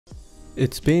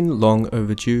It's been long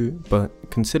overdue, but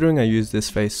considering I use this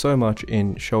face so much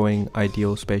in showing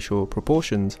ideal spatial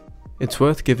proportions, it's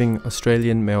worth giving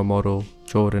Australian male model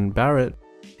Jordan Barrett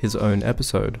his own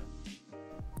episode.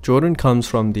 Jordan comes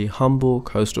from the humble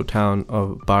coastal town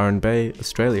of Byron Bay,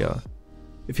 Australia.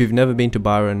 If you've never been to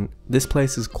Byron, this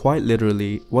place is quite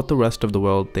literally what the rest of the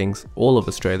world thinks all of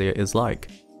Australia is like.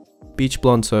 Beach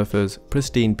blonde surfers,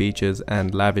 pristine beaches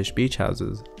and lavish beach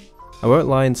houses. I won't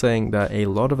lie in saying that a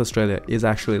lot of Australia is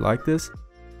actually like this,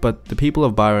 but the people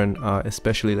of Byron are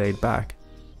especially laid back.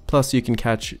 Plus you can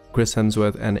catch Chris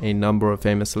Hemsworth and a number of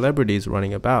famous celebrities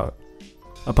running about.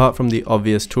 Apart from the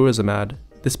obvious tourism ad,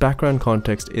 this background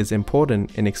context is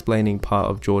important in explaining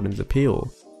part of Jordan's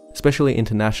appeal, especially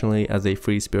internationally as a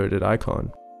free-spirited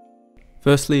icon.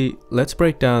 Firstly, let's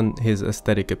break down his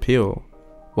aesthetic appeal.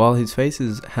 While his face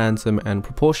is handsome and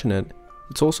proportionate,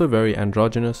 it's also very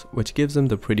androgynous, which gives him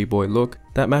the pretty boy look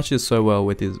that matches so well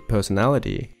with his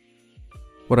personality.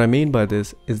 What I mean by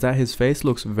this is that his face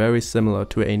looks very similar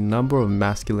to a number of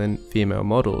masculine female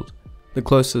models, the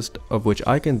closest of which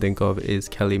I can think of is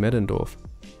Kelly Middendorf.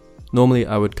 Normally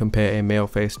I would compare a male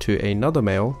face to another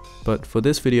male, but for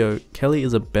this video, Kelly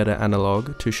is a better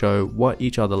analog to show what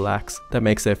each other lacks that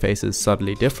makes their faces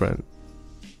subtly different.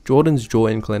 Jordan's jaw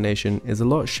inclination is a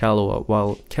lot shallower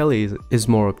while Kelly's is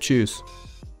more obtuse.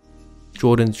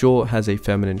 Jordan's jaw has a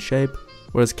feminine shape,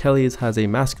 whereas Kelly's has a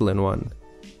masculine one.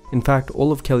 In fact,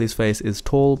 all of Kelly's face is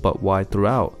tall but wide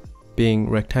throughout, being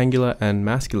rectangular and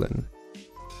masculine.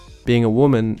 Being a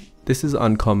woman, this is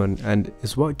uncommon and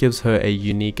is what gives her a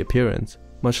unique appearance,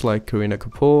 much like Kareena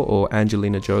Kapoor or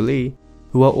Angelina Jolie,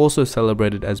 who are also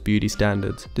celebrated as beauty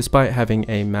standards despite having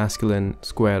a masculine,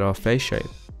 squared-off face shape.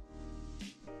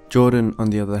 Jordan, on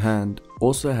the other hand,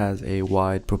 also has a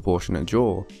wide, proportionate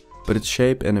jaw, but its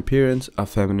shape and appearance are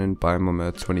feminine by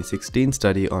Momert's 2016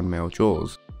 study on male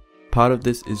jaws. Part of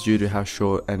this is due to how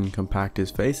short and compact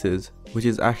his face is, which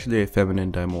is actually a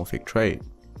feminine dimorphic trait.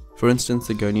 For instance,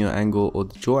 the gonio angle or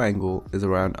the jaw angle is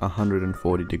around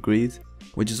 140 degrees,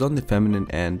 which is on the feminine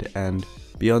end and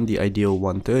beyond the ideal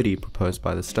 130 proposed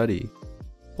by the study.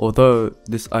 Although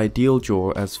this ideal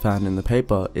jaw as found in the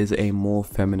paper is a more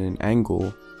feminine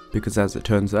angle, because as it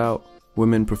turns out,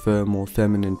 women prefer more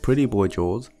feminine pretty boy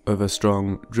jaws over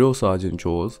strong drill sergeant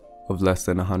jaws of less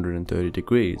than 130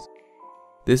 degrees.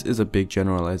 This is a big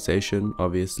generalization,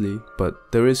 obviously,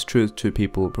 but there is truth to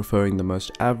people preferring the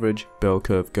most average bell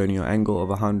curve gonio angle of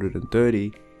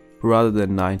 130 rather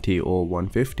than 90 or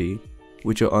 150,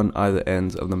 which are on either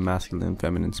ends of the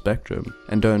masculine-feminine spectrum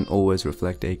and don't always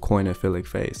reflect a coinophilic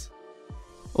face.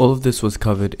 All of this was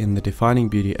covered in the Defining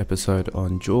Beauty episode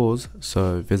on jaws,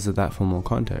 so visit that for more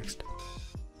context.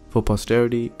 For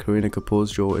posterity, Kareena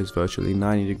Kapoor's jaw is virtually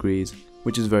 90 degrees,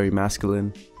 which is very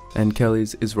masculine, and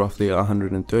Kelly's is roughly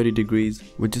 130 degrees,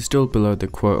 which is still below the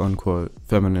quote-unquote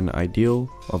feminine ideal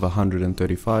of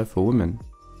 135 for women.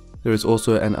 There is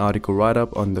also an article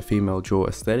write-up on the female jaw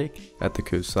aesthetic at the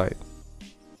Coos site.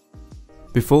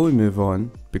 Before we move on,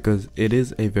 because it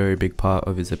is a very big part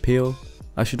of his appeal,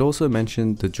 I should also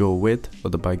mention the jaw width or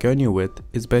the bigonio width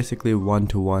is basically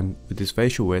 1-to-1 with his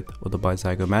facial width or the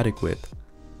bizygomatic width.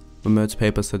 Momert's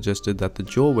paper suggested that the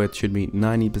jaw width should meet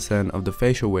 90% of the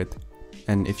facial width,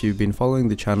 and if you've been following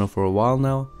the channel for a while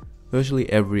now, virtually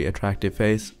every attractive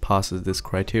face passes this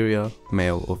criteria,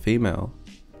 male or female.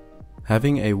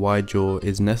 Having a wide jaw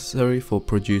is necessary for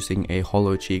producing a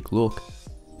hollow cheek look,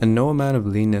 and no amount of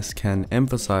leanness can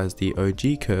emphasize the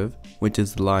OG curve, which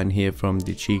is the line here from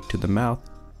the cheek to the mouth,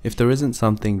 if there isn't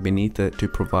something beneath it to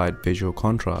provide visual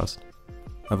contrast.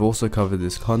 I've also covered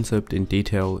this concept in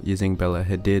detail using Bella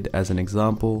Hadid as an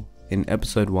example in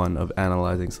episode 1 of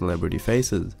Analyzing Celebrity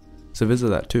Faces, so visit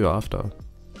that too after.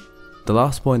 The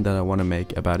last point that I want to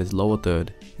make about his lower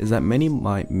third is that many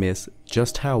might miss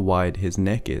just how wide his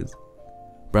neck is.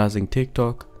 Browsing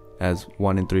TikTok, as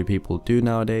 1 in 3 people do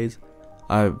nowadays,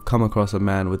 I've come across a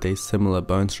man with a similar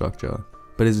bone structure,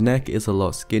 but his neck is a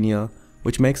lot skinnier,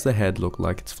 which makes the head look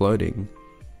like it's floating.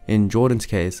 In Jordan's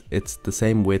case, it's the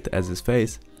same width as his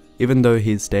face, even though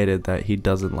he's stated that he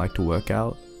doesn't like to work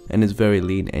out and is very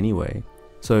lean anyway,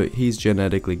 so he's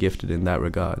genetically gifted in that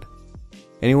regard.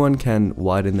 Anyone can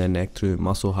widen their neck through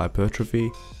muscle hypertrophy,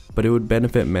 but it would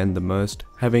benefit men the most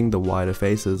having the wider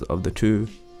faces of the two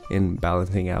in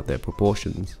balancing out their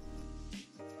proportions.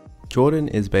 Jordan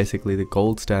is basically the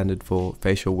gold standard for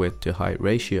facial width to height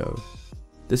ratio.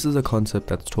 This is a concept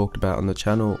that's talked about on the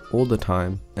channel all the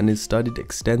time and is studied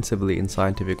extensively in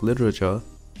scientific literature,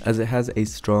 as it has a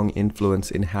strong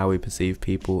influence in how we perceive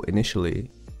people initially.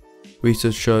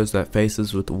 Research shows that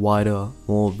faces with wider,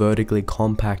 more vertically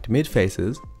compact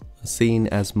mid-faces are seen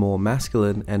as more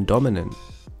masculine and dominant,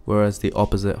 whereas the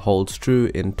opposite holds true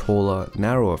in taller,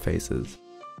 narrower faces.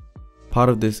 Part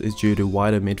of this is due to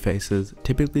wider mid-faces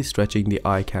typically stretching the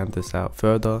eye canthus out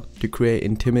further to create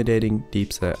intimidating,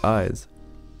 deep-set eyes.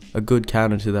 A good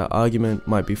counter to that argument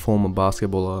might be former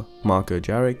basketballer Marko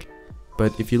Jaric,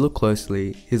 but if you look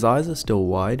closely, his eyes are still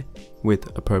wide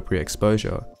with appropriate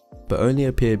exposure, but only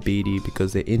appear beady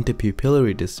because their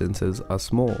interpupillary distances are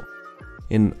small.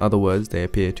 In other words, they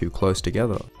appear too close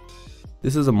together.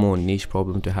 This is a more niche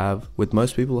problem to have, with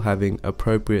most people having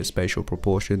appropriate spatial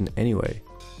proportion anyway.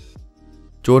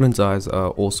 Jordan's eyes are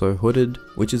also hooded,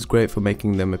 which is great for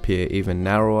making them appear even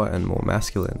narrower and more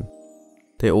masculine.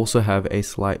 They also have a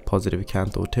slight positive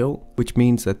canthal tilt, which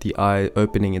means that the eye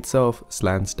opening itself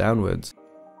slants downwards.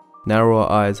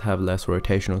 Narrower eyes have less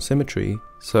rotational symmetry,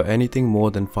 so anything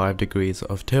more than 5 degrees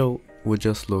of tilt would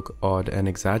just look odd and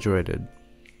exaggerated.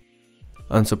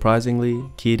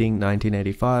 Unsurprisingly, Keating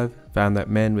 1985 found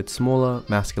that men with smaller,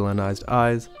 masculinized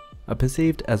eyes are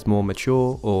perceived as more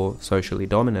mature or socially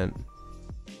dominant.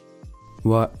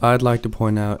 What I'd like to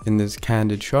point out in this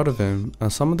candid shot of him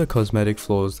are some of the cosmetic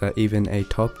flaws that even a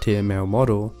top-tier male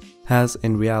model has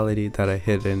in reality that are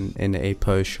hidden in a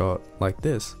pose shot like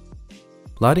this.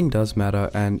 Lighting does matter,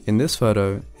 and in this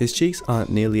photo, his cheeks aren't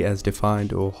nearly as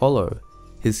defined or hollow.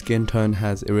 His skin tone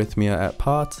has erythema at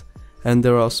parts, and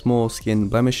there are small skin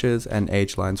blemishes and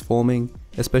age lines forming,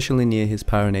 especially near his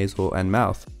paranasal and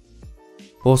mouth.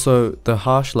 Also, the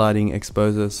harsh lighting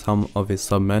exposes some of his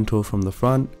submental from the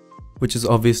front, which is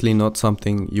obviously not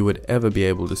something you would ever be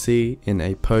able to see in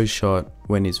a pose shot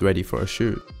when he's ready for a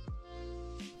shoot.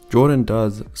 Jordan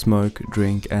does smoke,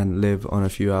 drink, and live on a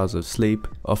few hours of sleep,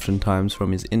 oftentimes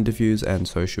from his interviews and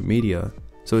social media,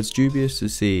 so it's dubious to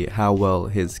see how well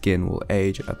his skin will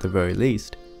age at the very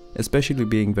least, especially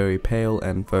being very pale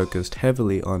and focused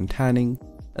heavily on tanning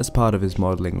as part of his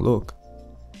modeling look.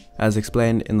 As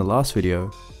explained in the last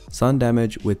video, sun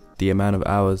damage with the amount of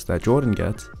hours that Jordan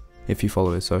gets, if you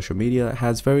follow his social media,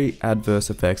 has very adverse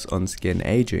effects on skin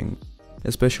aging,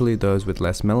 especially those with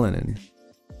less melanin.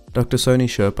 Dr. Sony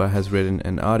Sherpa has written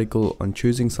an article on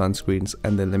choosing sunscreens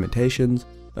and their limitations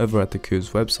over at the Q's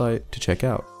website to check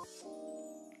out.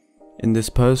 In this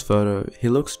pose photo, he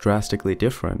looks drastically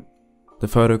different. The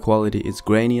photo quality is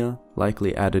grainier,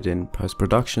 likely added in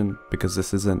post-production because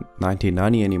this isn't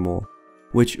 1990 anymore,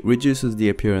 which reduces the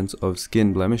appearance of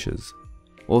skin blemishes.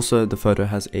 Also, the photo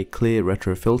has a clear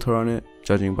retro filter on it,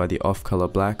 judging by the off-color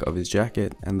black of his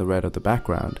jacket and the red of the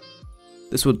background.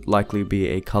 This would likely be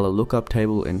a color lookup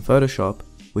table in Photoshop,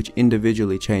 which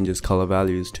individually changes color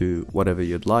values to whatever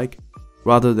you'd like,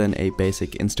 rather than a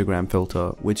basic Instagram filter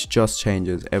which just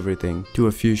changes everything to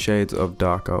a few shades of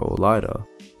darker or lighter.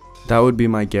 That would be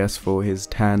my guess for his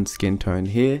tanned skin tone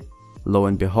here. Lo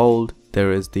and behold,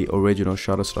 there is the original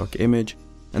Shutterstock image,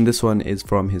 and this one is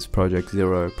from his Project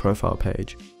Zero profile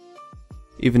page.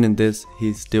 Even in this,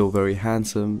 he's still very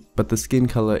handsome, but the skin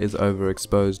color is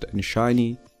overexposed and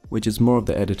shiny, which is more of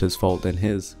the editor's fault than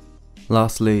his.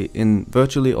 Lastly, in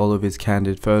virtually all of his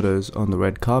candid photos, on the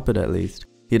red carpet at least,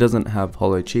 he doesn't have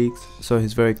hollow cheeks, so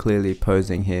he's very clearly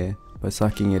posing here by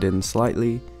sucking it in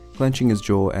slightly, clenching his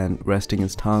jaw and resting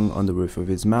his tongue on the roof of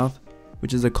his mouth,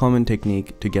 which is a common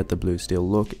technique to get the blue steel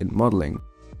look in modeling.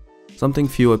 Something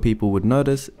fewer people would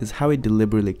notice is how he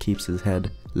deliberately keeps his head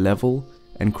level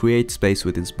and creates space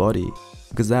with his body,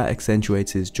 because that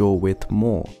accentuates his jaw width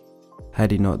more.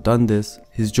 Had he not done this,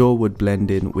 his jaw would blend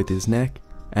in with his neck,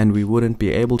 and we wouldn't be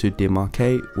able to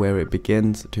demarcate where it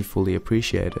begins to fully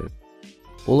appreciate it.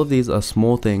 All of these are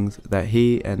small things that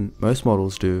he and most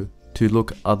models do to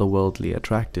look otherworldly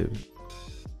attractive.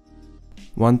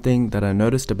 One thing that I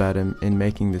noticed about him in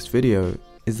making this video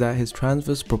is that his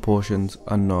transverse proportions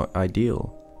are not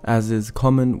ideal, as is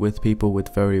common with people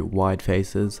with very wide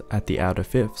faces at the outer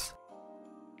fifths.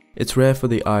 It's rare for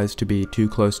the eyes to be too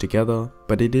close together,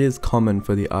 but it is common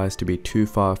for the eyes to be too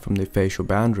far from the facial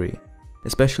boundary,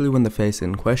 especially when the face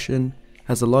in question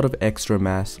has a lot of extra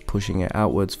mass pushing it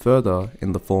outwards further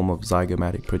in the form of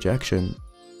zygomatic projection.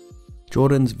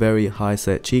 Jordan's very high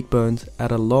set cheekbones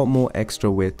add a lot more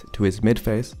extra width to his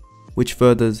midface, which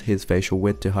furthers his facial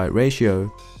width to height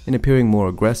ratio in appearing more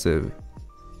aggressive.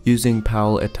 Using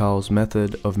Powell et al.'s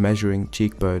method of measuring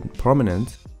cheekbone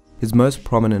prominence, his most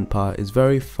prominent part is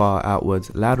very far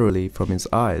outwards laterally from his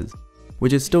eyes,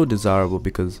 which is still desirable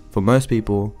because for most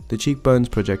people, the cheekbones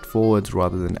project forwards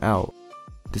rather than out.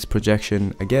 This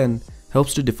projection, again,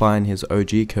 helps to define his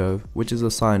OG curve, which is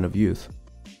a sign of youth.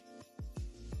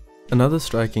 Another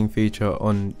striking feature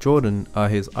on Jordan are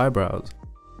his eyebrows.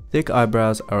 Thick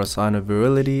eyebrows are a sign of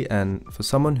virility, and for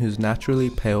someone who's naturally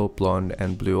pale blonde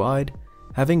and blue-eyed,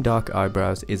 Having dark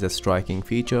eyebrows is a striking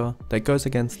feature that goes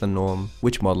against the norm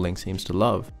which modeling seems to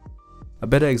love. A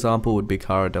better example would be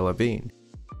Cara Delevingne.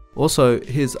 Also,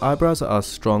 his eyebrows are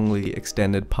strongly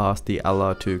extended past the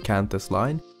ala to canthus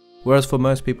line, whereas for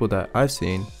most people that I've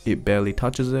seen, it barely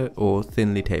touches it or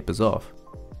thinly tapers off.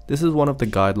 This is one of the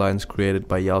guidelines created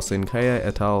by Yalcin Kaya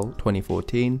et al.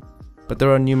 2014, but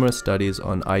there are numerous studies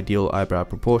on ideal eyebrow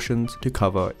proportions to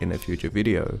cover in a future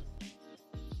video.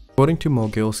 According to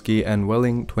Mogilski and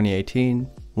Welling 2018,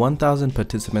 1,000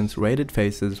 participants rated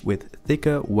faces with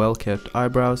thicker, well-kept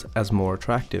eyebrows as more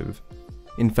attractive.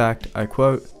 In fact, I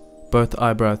quote, "Both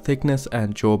eyebrow thickness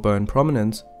and jawbone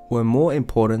prominence were more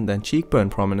important than cheekbone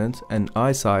prominence and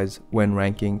eye size when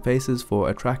ranking faces for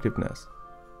attractiveness."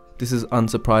 This is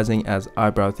unsurprising as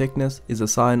eyebrow thickness is a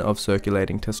sign of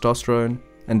circulating testosterone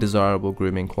and desirable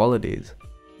grooming qualities.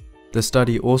 The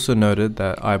study also noted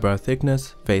that eyebrow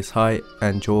thickness, face height,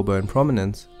 and jawbone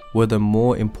prominence were the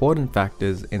more important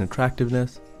factors in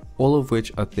attractiveness, all of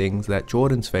which are things that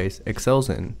Jordan's face excels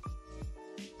in.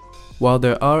 While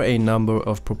there are a number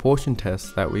of proportion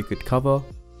tests that we could cover,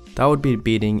 that would be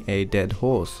beating a dead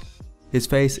horse. His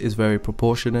face is very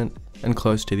proportionate and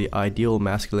close to the ideal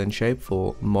masculine shape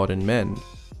for modern men.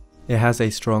 It has a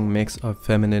strong mix of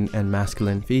feminine and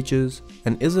masculine features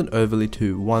and isn't overly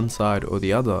to one side or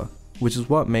the other, which is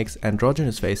what makes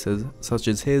androgynous faces such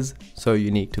as his so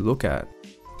unique to look at.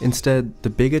 Instead, the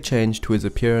bigger change to his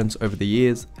appearance over the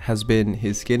years has been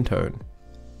his skin tone.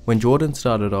 When Jordan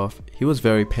started off, he was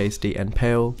very pasty and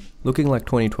pale, looking like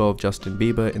 2012 Justin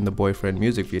Bieber in the Boyfriend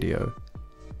music video.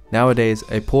 Nowadays,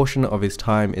 a portion of his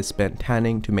time is spent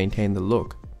tanning to maintain the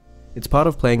look. It's part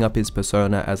of playing up his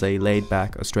persona as a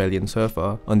laid-back Australian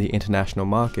surfer on the international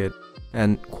market,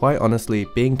 and quite honestly,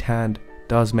 being tanned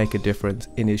does make a difference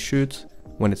in his shoots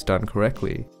when it's done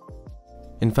correctly.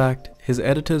 In fact, his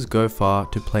editors go far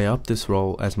to play up this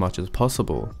role as much as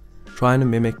possible, trying to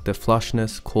mimic the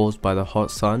flushness caused by the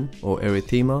hot sun or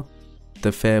erythema,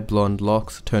 the fair blonde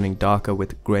locks turning darker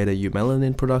with greater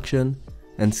eumelanin production,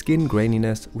 and skin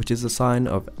graininess, which is a sign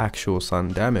of actual sun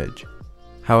damage.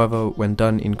 However, when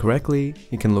done incorrectly,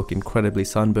 he can look incredibly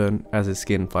sunburned as his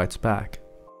skin fights back.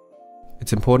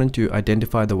 It's important to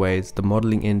identify the ways the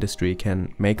modeling industry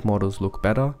can make models look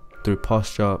better through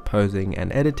posture, posing,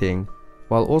 and editing,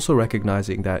 while also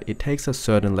recognizing that it takes a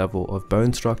certain level of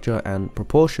bone structure and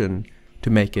proportion to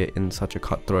make it in such a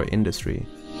cutthroat industry.